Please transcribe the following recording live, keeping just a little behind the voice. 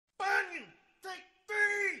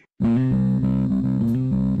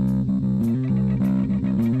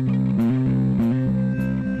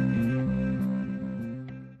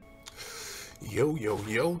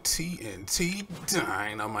yo, TNT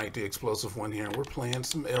Dynamite, the explosive one here, and we're playing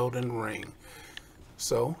some Elden Ring.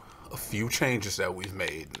 So, a few changes that we've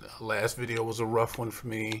made. Last video was a rough one for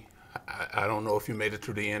me. I don't know if you made it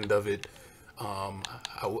through the end of it.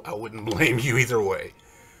 I wouldn't blame you either way.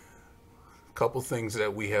 A couple things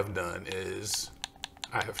that we have done is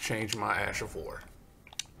I have changed my Ash of War.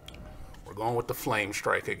 We're going with the Flame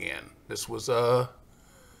Strike again. This was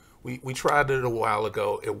we tried it a while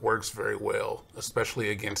ago. It works very well,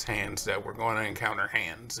 especially against hands that we're going to encounter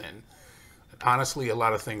hands. And honestly, a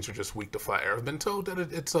lot of things are just weak to fire. I've been told that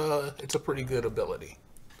it's a pretty good ability.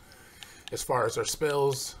 As far as our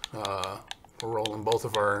spells, we're rolling both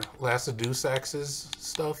of our Deus Axes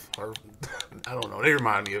stuff. Or I don't know, they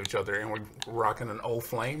remind me of each other, and we're rocking an old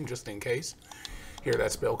flame just in case. Here,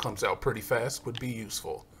 that spell comes out pretty fast, would be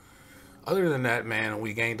useful. Other than that, man,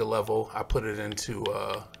 we gained a level. I put it into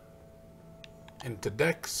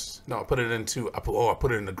Dex. No, I put it into, I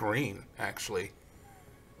put it into green, actually.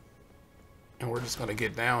 And we're just going to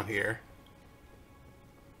get down here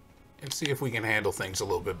and see if we can handle things a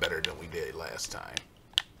little bit better than we did last time.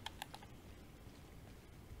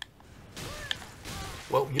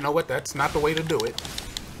 Well, you know what? That's not the way to do it.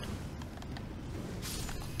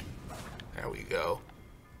 There we go.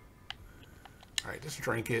 Alright, just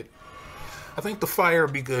drink it. I think the fire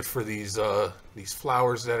would be good for these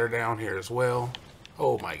flowers that are down here as well.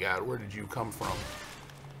 Oh my god, where did you come from?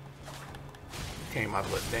 You came out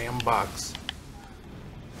of a damn box.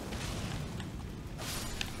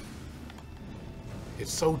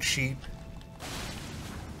 It's so cheap.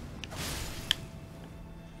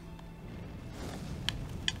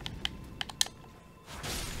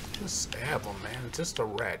 Just stab him, man. Just a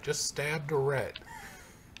rat. Just stab the rat.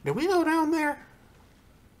 Did we go down there?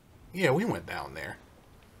 Yeah, we went down there.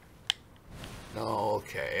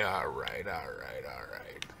 Okay, alright.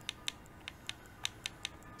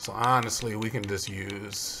 So honestly, we can just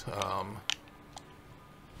use,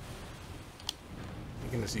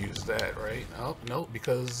 that, right? Oh, no,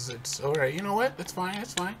 because it's, alright, you know what? It's fine,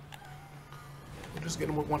 it's fine. We'll just get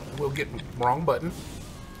him with one, we'll get wrong button.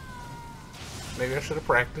 Maybe I should have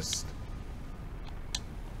practiced.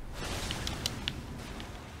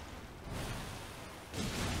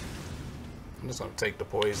 I'm just gonna take the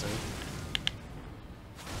poison.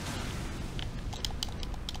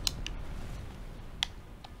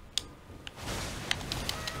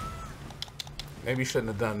 Maybe shouldn't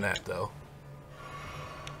have done that though.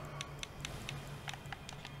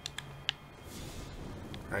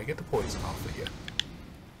 Alright, get the poison off of you.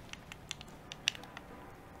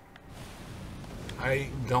 I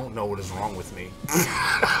don't know what is wrong with me.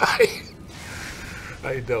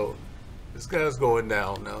 I don't. This guy's going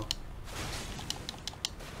down now.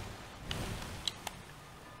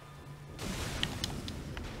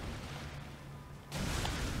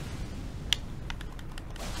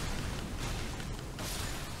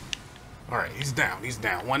 Alright, he's down. He's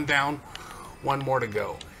down. One down. One more to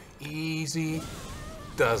go. Easy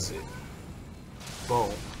does it.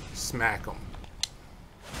 Boom. Smack him.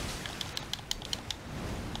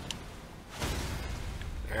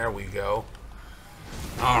 There we go.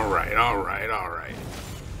 Alright.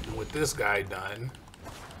 And with this guy done,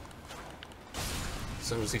 as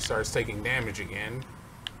soon as he starts taking damage again,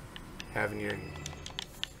 having your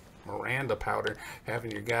Miranda powder,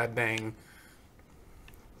 having your goddamn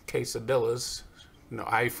quesadillas, no,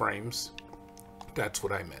 iframes. That's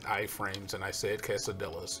what I meant, iframes, and I said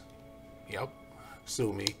quesadillas. Yep,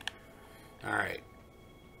 sue me. Alright,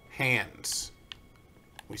 hands.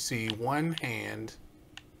 We see one hand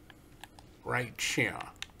right here.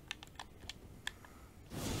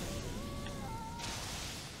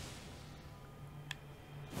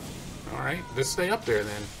 Alright, just stay up there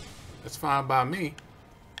then. That's fine by me,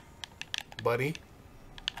 buddy.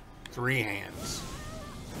 3 hands.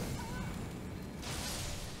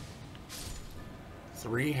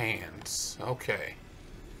 3 hands. Okay.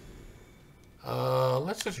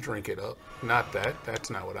 Let's just drink it up. Not that. That's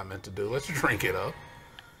not what I meant to do. Let's drink it up.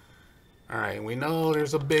 Alright, we know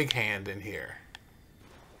there's a big hand in here.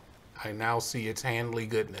 I now see its handly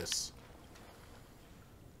goodness.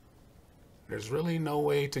 There's really no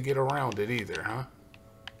way to get around it either, huh?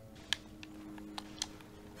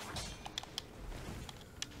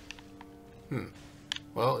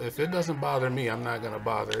 Well, if it doesn't bother me, I'm not gonna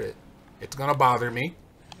bother it. It's gonna bother me.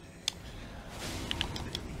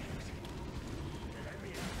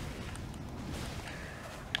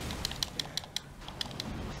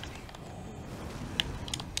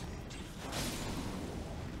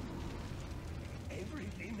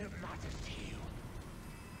 Everything that matters to you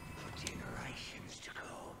for generations to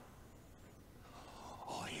come.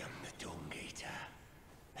 I am the Dung Eater.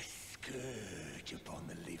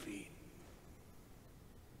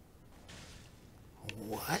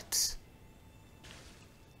 What?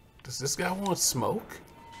 Does this guy want smoke?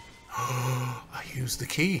 I used the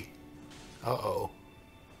key. Uh-oh.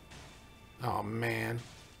 Oh, man.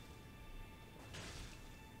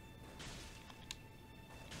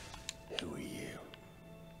 Who are you?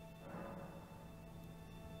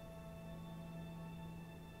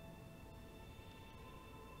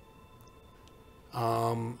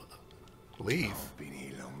 Leave. I've been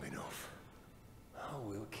here long enough. I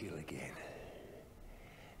will kill again.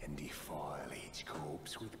 And defile each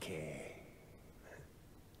corpse with care.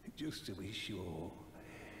 Just to be sure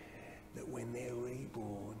that when they're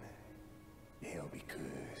reborn, they'll be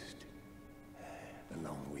cursed.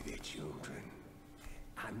 Along with their children.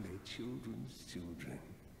 And their children's children.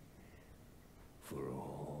 For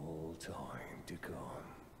all time to come.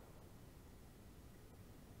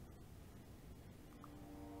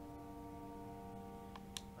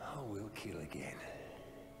 I will kill again.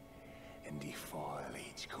 And defile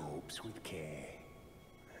each corpse with care.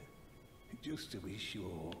 Just to be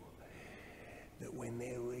sure that when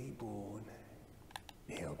they're reborn,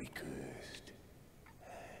 they'll be cursed.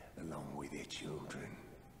 Along with their children.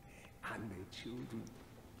 And their children.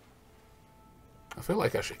 I feel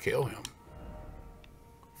like I should kill him.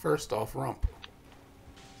 First off, rump.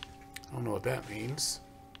 I don't know what that means.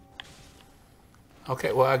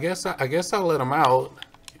 Okay, well, I guess I'll let him out.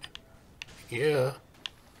 Yeah.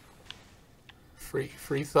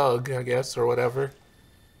 Free thug, I guess, or whatever.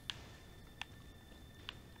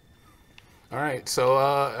 Alright, so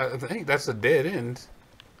I think that's a dead end.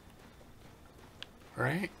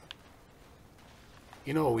 Right?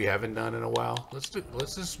 You know what we haven't done in a while? Let's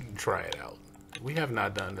just try it out. We have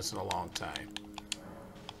not done this in a long time.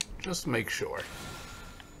 Just make sure.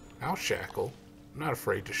 I'll shackle. I'm not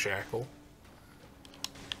afraid to shackle.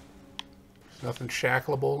 There's nothing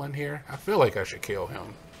shackleable in here. I feel like I should kill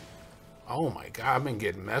him. Oh my god, I've been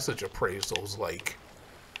getting message appraisals like...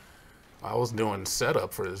 I was doing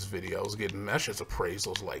setup for this video. I was getting message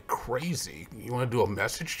appraisals like crazy. You want to do a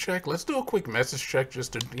message check? Let's do a quick message check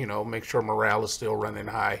just to, you know, make sure morale is still running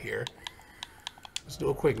high here. Let's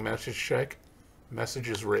do a quick message check. Message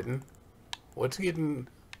is written. What's getting...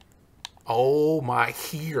 Oh my,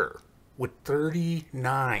 here. With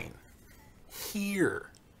 39.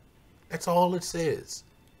 Here. That's all it says.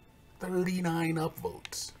 39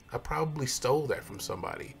 upvotes. I probably stole that from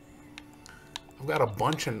somebody. I've got a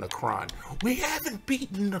bunch in Necron. We haven't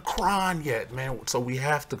beaten Necron yet, man. So we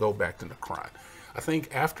have to go back to Necron. I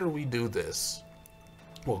think after we do this,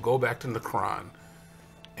 we'll go back to Necron.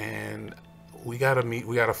 And we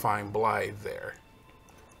gotta find Blythe there.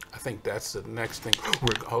 I think that's the next thing.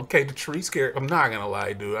 Okay, the tree scare. I'm not gonna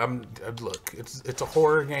lie, dude. Look, it's a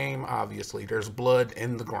horror game, obviously. There's blood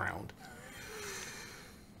in the ground.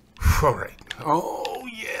 Alright. Oh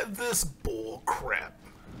yeah, this bull crap.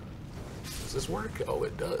 Does this work? Oh,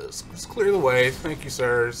 it does. Let's clear the way. Thank you,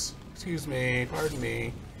 sirs. Excuse me. Pardon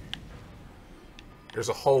me. There's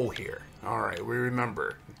a hole here. Alright, we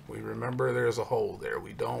remember. We remember there's a hole there.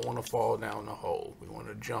 We don't want to fall down the hole. We want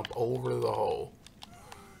to jump over the hole.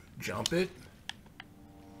 Jump it.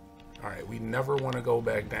 Alright, we never want to go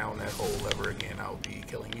back down that hole ever again. I'll be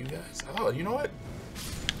killing you guys. Oh, you know what?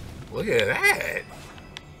 Look at that.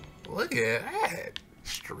 Look at that.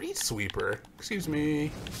 Street sweeper. Excuse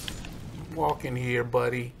me. I'm walking here,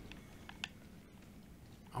 buddy.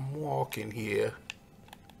 I'm walking here.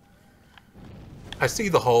 I see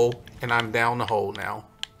the hole, and I'm down the hole now.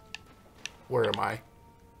 Where am I?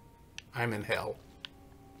 I'm in hell.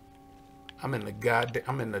 I'm in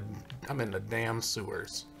the I'm in the damn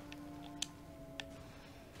sewers.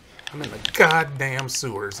 I'm in the goddamn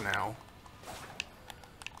sewers now.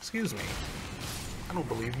 Excuse me. I don't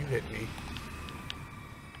believe you hit me.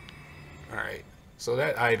 Alright. So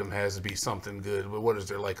that item has to be something good. But what is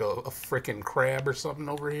there, like a frickin' crab or something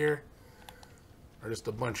over here? Or just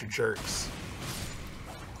a bunch of jerks?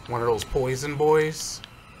 One of those poison boys?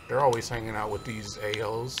 They're always hanging out with these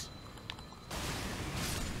a-holes.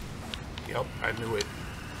 Yep, I knew it.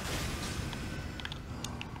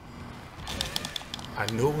 I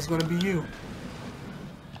knew it was gonna be you.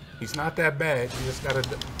 He's not that bad. You just gotta...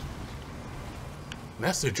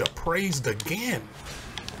 Message appraised again.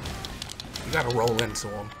 You gotta roll into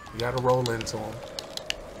him. You gotta roll into him.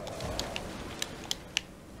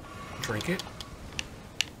 Drink it.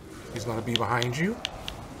 He's gonna be behind you.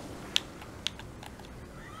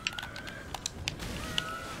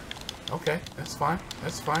 Okay, that's fine.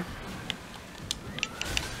 That's fine.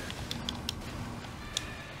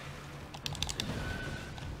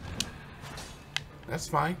 That's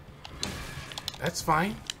fine. That's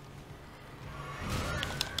fine.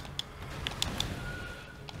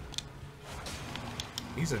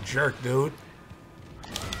 He's a jerk, dude.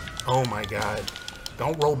 Oh my god.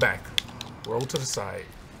 Don't roll back. Roll to the side.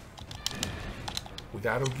 You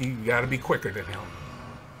gotta be quicker than him.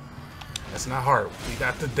 That's not hard. We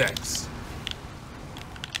got the dex.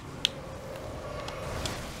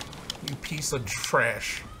 You piece of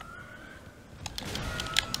trash.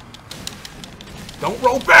 Don't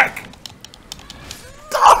roll back!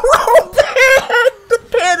 Don't roll back! The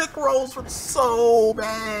panic rolls were so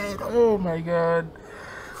bad. Oh my god.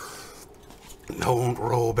 Don't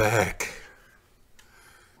roll back.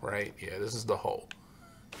 Right, yeah, this is the hole.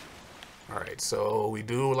 Alright, so we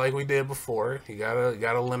do like we did before. You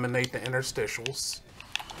gotta eliminate the interstitials.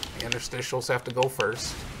 The interstitials have to go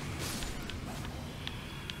first.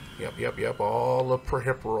 Yep. All the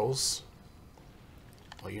peripherals.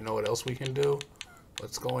 Well, you know what else we can do?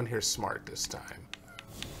 Let's go in here smart this time.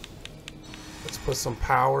 Let's put some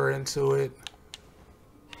power into it.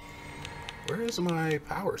 Where is my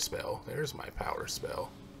power spell? There's my power spell.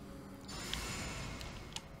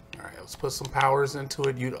 Alright, let's put some powers into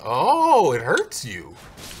it. Oh, it hurts you.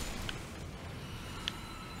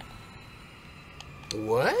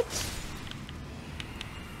 What?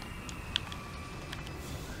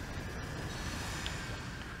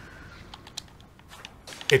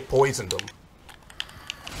 It poisoned him.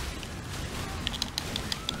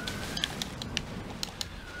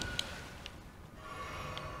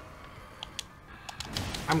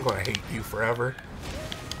 I'm gonna hate you forever.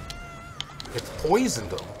 It's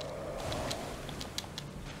poisoned him.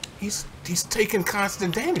 He's taking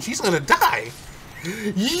constant damage. He's gonna die.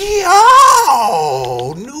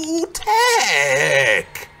 Yo! New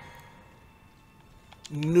tech!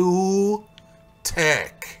 New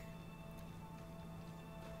tech.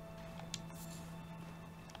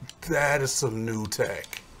 That is some new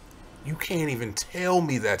tech. You can't even tell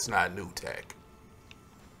me that's not new tech.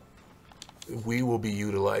 We will be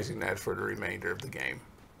utilizing that for the remainder of the game.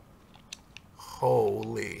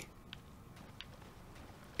 Holy.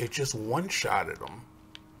 It just one-shotted him.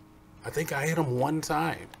 I think I hit him one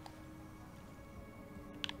time.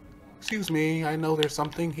 Excuse me, I know there's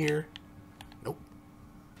something here. Nope.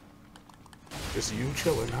 Just you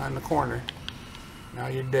chilling in the corner. Now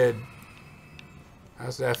you're dead.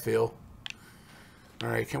 How's that feel?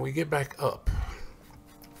 Alright, can we get back up?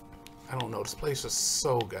 I don't know, this place is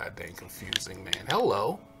so goddamn confusing, man.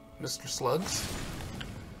 Hello, Mr. Slugs.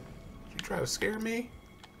 Did you try to scare me?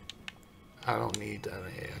 I don't need that.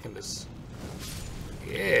 Yeah, I can just...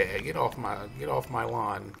 Yeah, get off my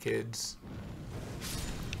lawn, kids.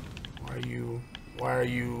 Why are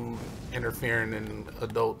you interfering in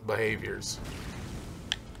adult behaviors?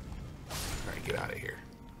 Alright, get out of here.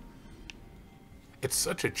 It's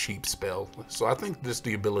such a cheap spell, so I think just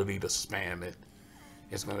the ability to spam it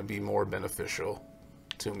is going to be more beneficial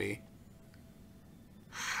to me.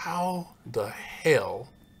 How the hell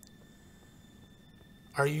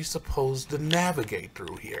are you supposed to navigate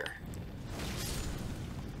through here?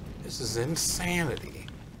 This is insanity.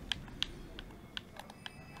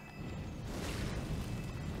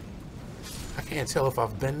 I can't tell if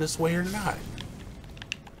I've been this way or not.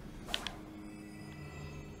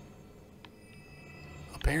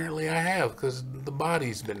 Apparently I have, because the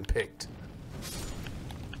body's been picked.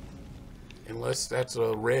 Unless that's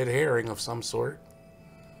a red herring of some sort.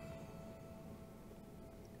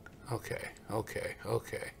 Okay.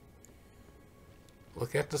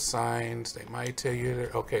 Look at the signs. They might tell you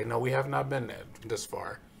that. Okay, no, we have not been this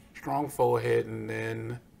far. Strong foe ahead and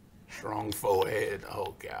then strong foe ahead.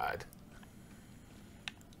 Oh, God.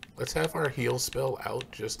 Let's have our heal spell out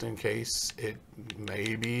just in case it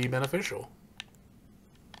may be beneficial.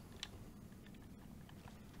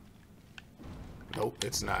 Nope,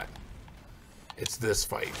 it's not. It's this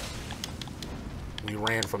fight. We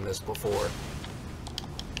ran from this before.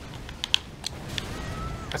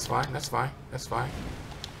 That's fine, that's fine, that's fine.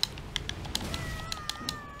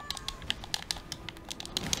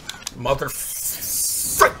 Mother...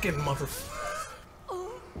 Frickin' mother...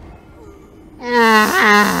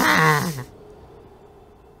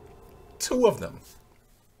 Two of them.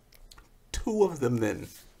 Two of them then.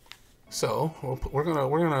 So, we're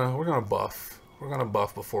gonna buff. We're gonna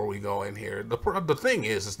buff before we go in here. The thing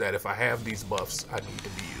is that if I have these buffs, I need to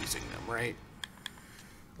be using them, right?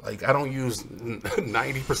 Like, I don't use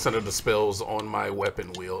 90% of the spells on my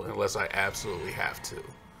weapon wheel unless I absolutely have to.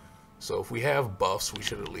 So if we have buffs, we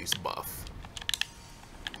should at least buff.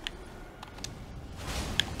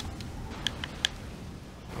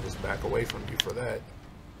 I'll just back away from you for that.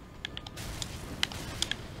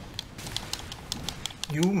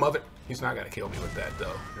 You mother... He's not gonna kill me with that,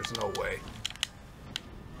 though. There's no way.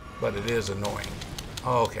 But it is annoying.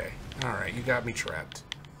 Oh, okay. Alright, you got me trapped.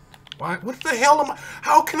 Why? What the hell am I?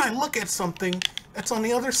 How can I look at something that's on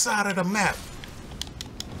the other side of the map?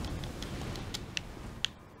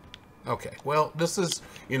 Okay, well, this is,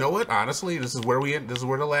 you know what? Honestly, this is where we end. This is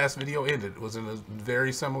where the last video ended. It was in a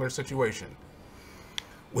very similar situation,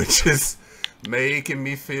 which is making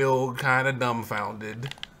me feel kind of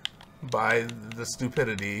dumbfounded by the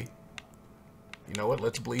stupidity. You know what?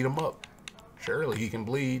 Let's bleed him up. Surely he can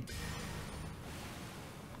bleed.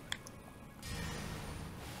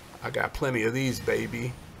 I got plenty of these,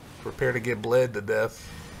 baby. Prepare to get bled to death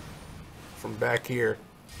from back here.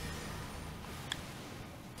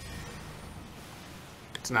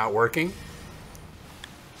 It's not working.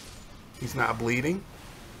 He's not bleeding.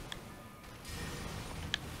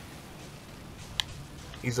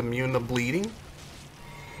 He's immune to bleeding.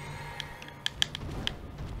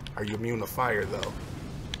 Are you immune to fire, though?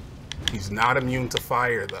 He's not immune to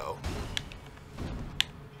fire, though.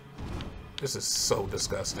 This is so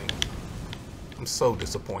disgusting. I'm so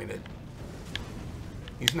disappointed.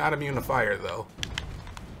 He's not immune to fire, though.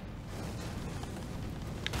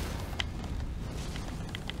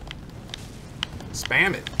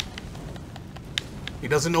 Spam it. He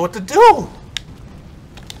doesn't know what to do.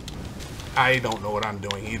 I don't know what I'm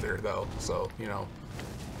doing either, though. So, you know.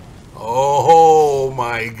 Oh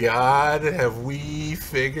my God. Have we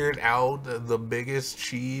figured out the biggest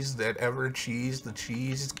cheese that ever cheesed the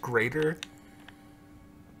cheese grater?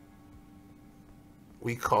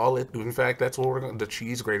 We call it, in fact, that's what we're going to, the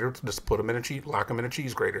cheese grater. Just put them in a cheese, lock them in a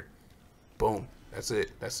cheese grater. Boom. That's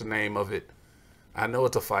it. That's the name of it. I know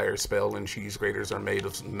it's a fire spell and cheese graters are made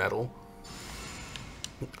of metal.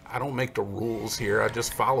 I don't make the rules here. I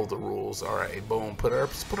just follow the rules. All right, boom. Put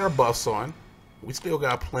our buffs on. We still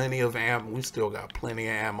got plenty of ammo. We still got plenty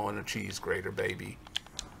of ammo in the cheese grater, baby.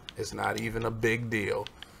 It's not even a big deal.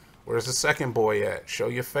 Where's the second boy at? Show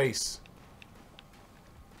your face.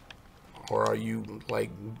 Or are you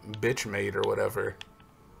like bitch made or whatever?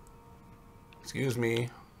 Excuse me.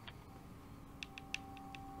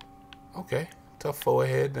 Okay. Tough foe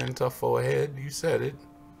ahead, then tough foe ahead. You said it.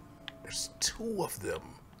 There's two of them.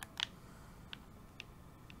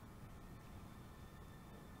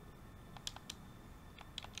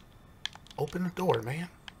 Open the door, man.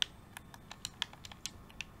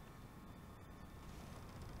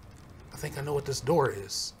 I think I know what this door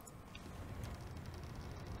is.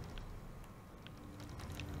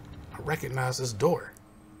 I recognize this door.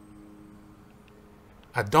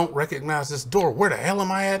 I don't recognize this door. Where the hell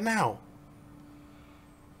am I at now?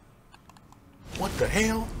 What the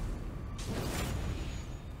hell?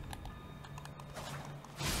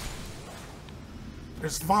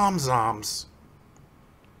 There's Vomzoms.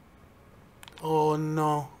 Oh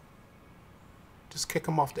no. Just kick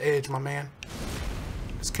him off the edge, my man.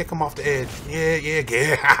 Just kick him off the edge. Yeah,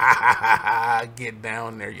 get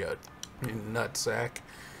down there, you nutsack.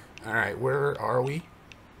 Alright, where are we?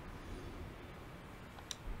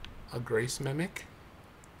 A Grace Mimic?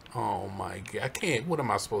 Oh my God, I can't. What am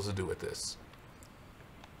I supposed to do with this?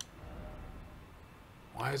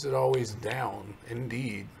 Why is it always down?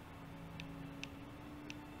 Indeed.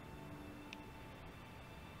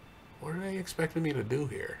 What are they expecting me to do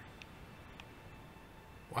here?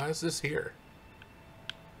 Why is this here?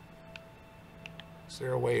 Is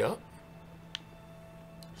there a way up?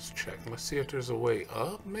 Let's check. Let's see if there's a way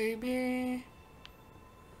up, maybe?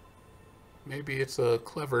 Maybe it's a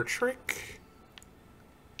clever trick.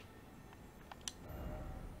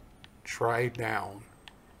 Try down.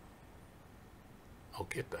 Oh,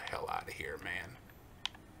 get the hell out of here, man.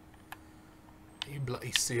 Are you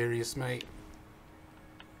bloody serious, mate?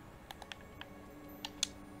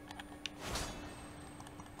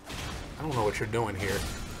 I don't know what you're doing here.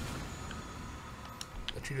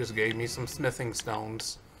 But you just gave me some smithing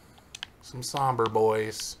stones. Some somber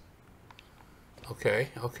boys. Okay.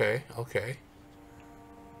 I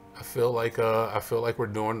feel like we're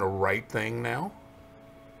doing the right thing now.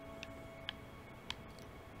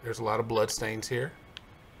 There's a lot of bloodstains here.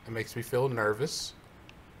 It makes me feel nervous.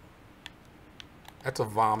 That's a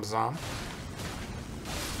Vomzom.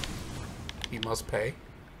 He must pay.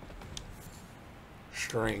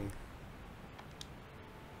 String.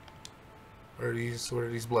 What are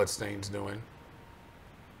these bloodstains doing?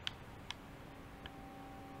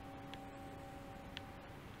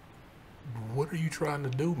 What are you trying to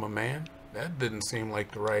do, my man? That didn't seem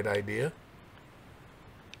like the right idea.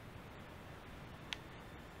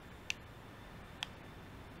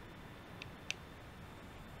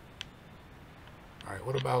 Alright,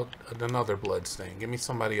 what about another bloodstain? Give me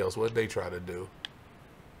somebody else. What did they try to do?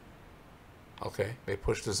 Okay, they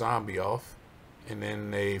pushed the zombie off. And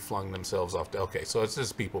then they flung themselves off. Okay, so it's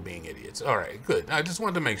just people being idiots. All right, good. I just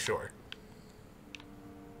wanted to make sure.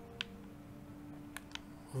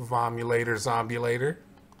 Vomulator, zombulator.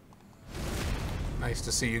 Nice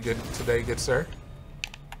to see you good today, good sir.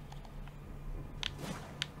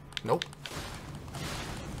 Nope.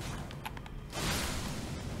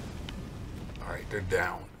 Alright, they're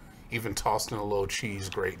down. Even tossed in a little cheese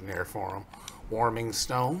grate in there for them. Warming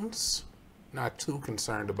stones. Not too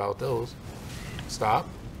concerned about those. Stop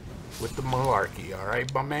with the malarkey,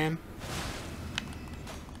 alright, my man?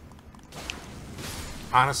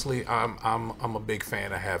 Honestly, I'm a big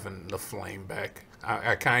fan of having the flame back.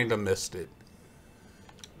 I kind of missed it.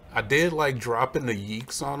 I did like dropping the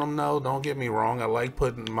yeeks on them though. Don't get me wrong. I like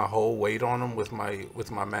putting my whole weight on them with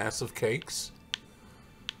my massive cakes.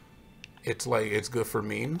 It's like it's good for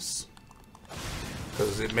memes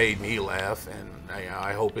because it made me laugh, and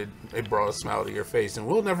I hope it brought a smile to your face. And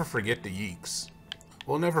we'll never forget the yeeks.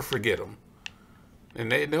 We'll never forget them,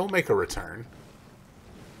 and they'll make a return.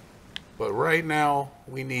 But right now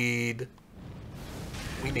we need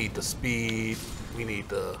the speed. We need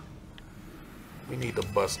to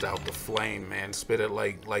bust out the flame, man. Spit it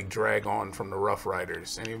like Drag On from the Rough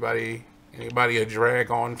Riders. Anybody a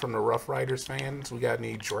Drag On from the Rough Riders fans? We got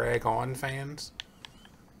any Drag On fans?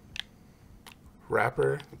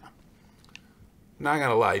 Rapper? Not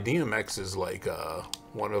gonna lie, DMX is like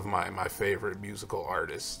one of my favorite musical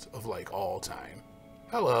artists of like all time.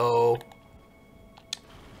 Hello.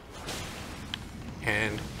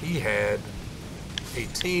 And he had a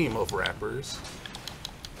team of rappers.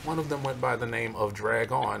 One of them went by the name of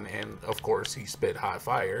Drag On, and of course he spit hot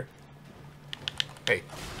fire. Hey,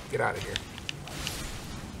 get out of here.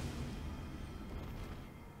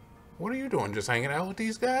 What are you doing? Just hanging out with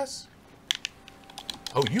these guys?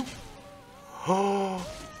 Oh, you. Oh,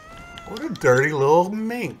 what a dirty little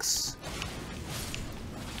minx.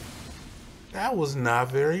 That was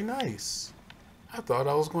not very nice. I thought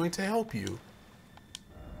I was going to help you.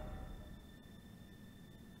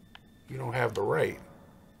 You don't have the right.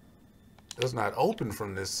 Does not open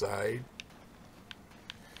from this side.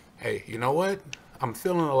 Hey, you know what? I'm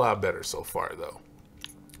feeling a lot better so far, though.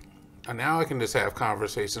 And now I can just have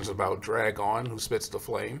conversations about Drag On, who spits the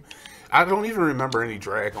flame. I don't even remember any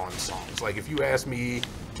Drag On songs. Like, if you asked me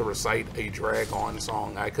to recite a Drag On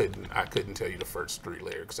song, I couldn't tell you the first 3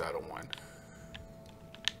 lyrics out of one.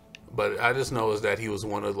 But I just know is that he was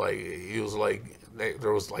one of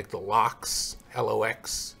there was like the Locks,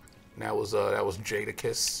 LOX. And that was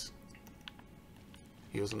Jadakiss.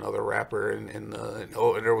 He was another rapper, and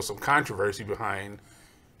there was some controversy behind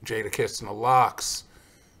Jadakiss and the Locks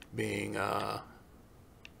being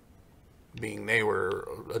they were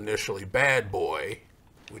initially Bad Boy,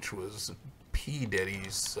 which was P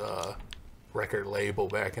Diddy's record label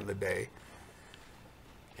back in the day,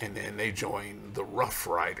 and then they joined the Rough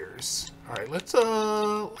Riders. All right, let's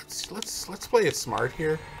play it smart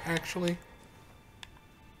here. Actually,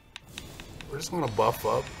 we're just gonna buff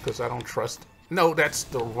up because I don't trust. No, that's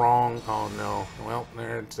the wrong. Oh no. Well,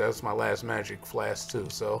 that's my last magic flask too.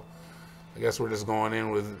 So I guess we're just going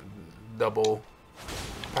in with double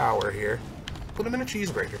power here. Put him in a cheese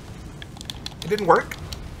grater. It didn't work.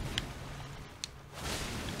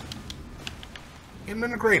 Get him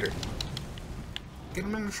in a grater. Get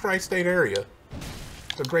him in the tri-state area.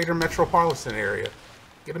 The greater metropolitan area.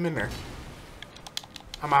 Get him in there.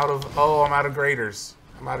 I'm out of graters.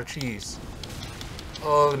 I'm out of cheese.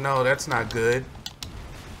 Oh no, that's not good.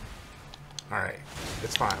 Alright,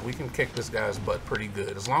 it's fine. We can kick this guy's butt pretty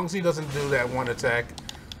good. As long as he doesn't do that one attack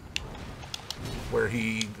where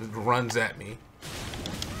he runs at me.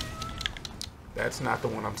 That's not the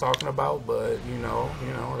one I'm talking about, but you know,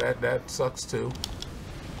 that sucks too.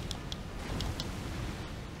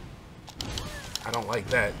 I don't like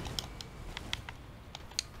that.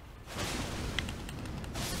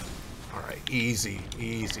 Alright, easy,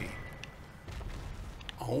 easy.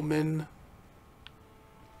 Omen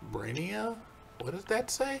Brainia? What does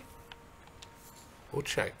that say? We'll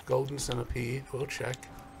check. Golden Centipede. We'll check.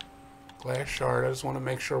 Glass Shard. I just want to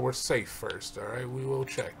make sure we're safe first. Alright, we will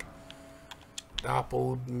check.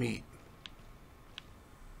 Doppled meat.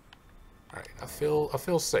 Alright, I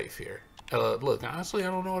feel safe here. Look, honestly,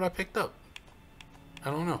 I don't know what I picked up.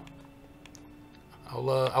 I don't know.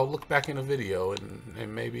 I'll look back in the video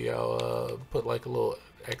and maybe I'll put like a little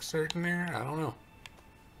excerpt in there. I don't know.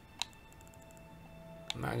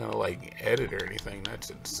 I'm not gonna like edit or anything. That's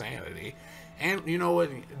insanity. And you know what?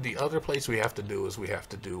 The other place we have to do is we have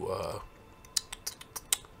to do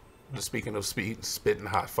speaking of spitting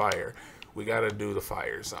hot fire, we gotta do the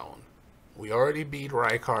fire zone. We already beat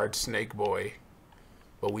Rykard Snake Boy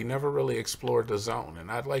but we never really explored the zone, and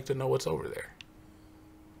I'd like to know what's over there.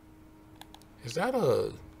 Is that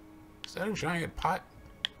a giant pot?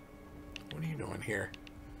 What are you doing here?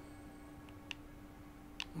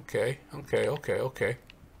 Okay.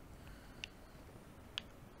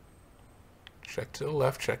 Check to the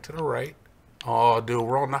left, check to the right. Oh, dude,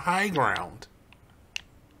 we're on the high ground.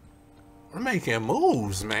 We're making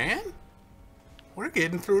moves, man. We're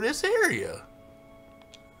getting through this area.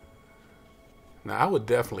 Now, I would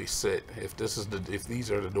definitely sit if these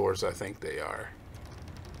are the doors I think they are.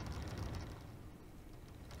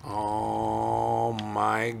 Oh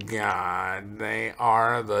my God, they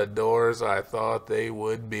are the doors I thought they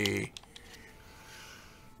would be.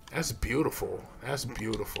 That's beautiful. That's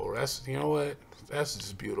beautiful. That's, you know what? That's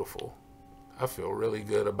just beautiful. I feel really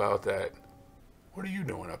good about that. What are you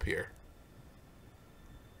doing up here?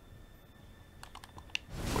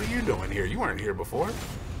 What are you doing here? You weren't here before.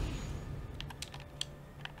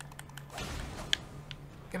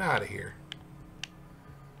 Get out of here.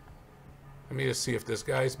 Let me just see if this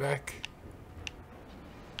guy's back.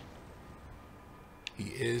 He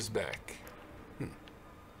is back.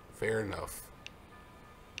 Fair enough.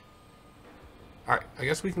 Alright, I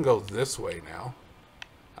guess we can go this way now.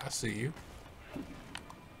 I see you.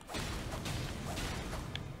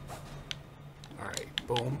 Alright,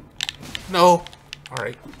 boom. No!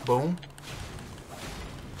 Alright, boom.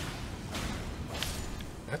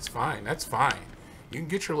 That's fine, that's fine. You can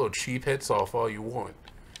get your little cheap hits off all you want.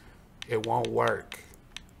 It won't work.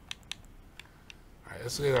 Alright,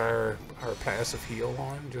 let's get our passive heal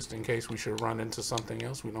on, just in case we should run into something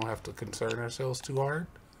else. We don't have to concern ourselves too hard.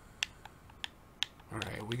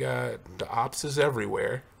 Alright, we got the ops is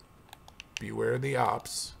everywhere. Beware the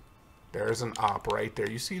ops. There's an op right there.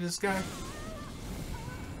 You see this guy?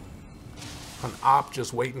 An op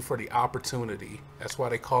just waiting for the opportunity. That's why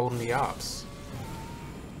they call them the ops.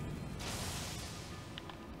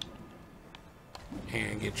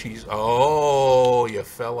 And get cheese. Oh, you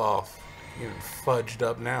fell off. You're fudged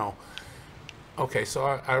up now. Okay, so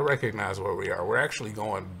I recognize where we are. We're actually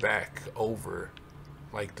going back over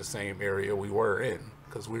like the same area we were in,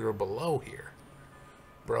 because we were below here.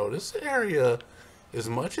 Bro, this area, as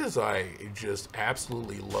much as I just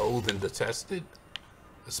absolutely loathe and detest it,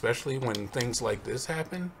 especially when things like this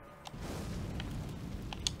happen,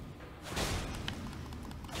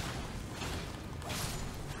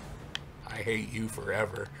 I hate you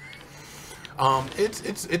forever.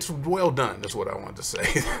 It's well done, that's what I wanted to say.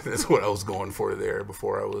 That's what I was going for there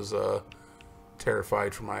before I was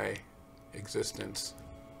terrified for my existence.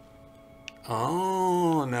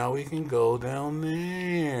 Oh, now we can go down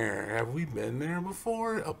there. Have we been there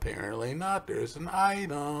before? Apparently not. There's an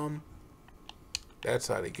item. That's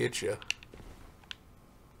how they get you.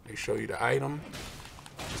 They show you the item.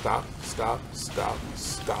 Stop, stop, stop,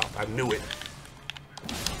 stop. I knew it.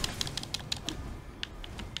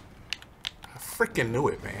 I freaking knew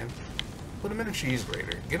it, man. Put them in a cheese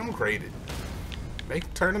grater. Get them grated.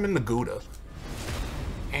 Turn them into Gouda.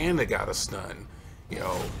 And they got a stun.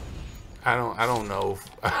 Yo, I don't know.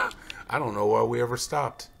 I don't know why we ever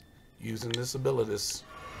stopped using this abilities.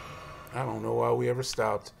 I don't know why we ever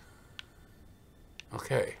stopped.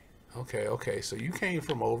 Okay. So you came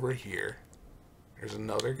from over here. There's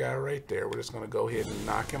another guy right there. We're just gonna go ahead and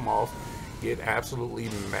knock him off. Get absolutely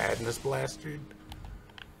madness blasted.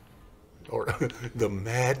 Or the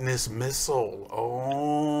madness missile. Oh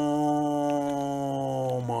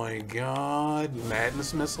my God.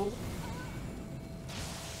 Madness missile?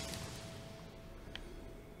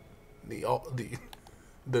 The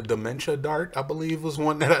dementia dart, I believe, was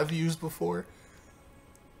one that I've used before.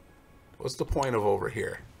 What's the point of over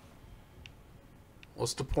here?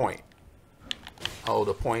 What's the point? Oh,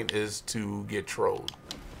 the point is to get trolled.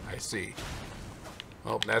 I see.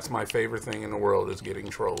 Well, that's my favorite thing in the world, is getting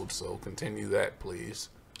trolled, so continue that, please.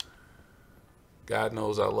 God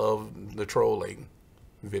knows I love the trolling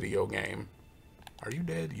video game. Are you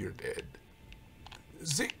dead? You're dead.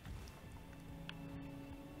 Zing!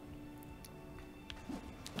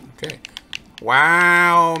 Okay.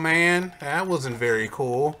 Wow, man. That wasn't very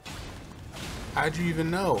cool. How'd you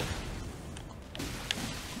even know?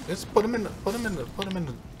 Let's put him in the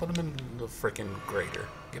freaking grater.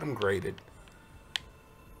 Get him graded.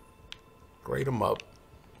 Grade him up.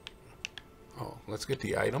 Oh, let's get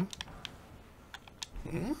the item.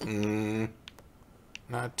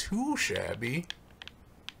 Not too shabby.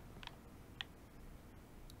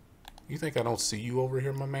 You think I don't see you over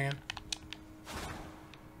here, my man?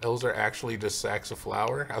 Those are actually just sacks of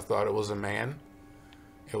flour. I thought it was a man.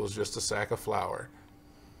 It was just a sack of flour.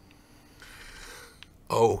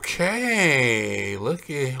 Okay,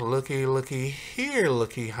 looky here,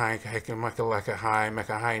 looky high, like a high, make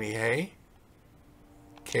a hiney hey.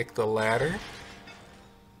 Kick the ladder.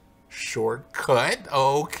 Shortcut,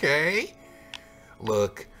 okay.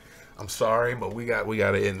 Look, I'm sorry, but we got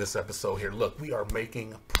to end this episode here. Look, we are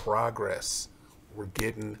making progress. We're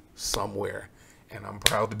getting somewhere, and I'm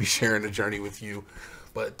proud to be sharing the journey with you.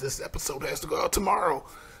 But this episode has to go out tomorrow.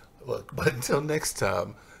 Look, but until next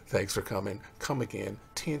time, thanks for coming. Come again,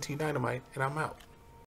 TNT Dinomight, and I'm out.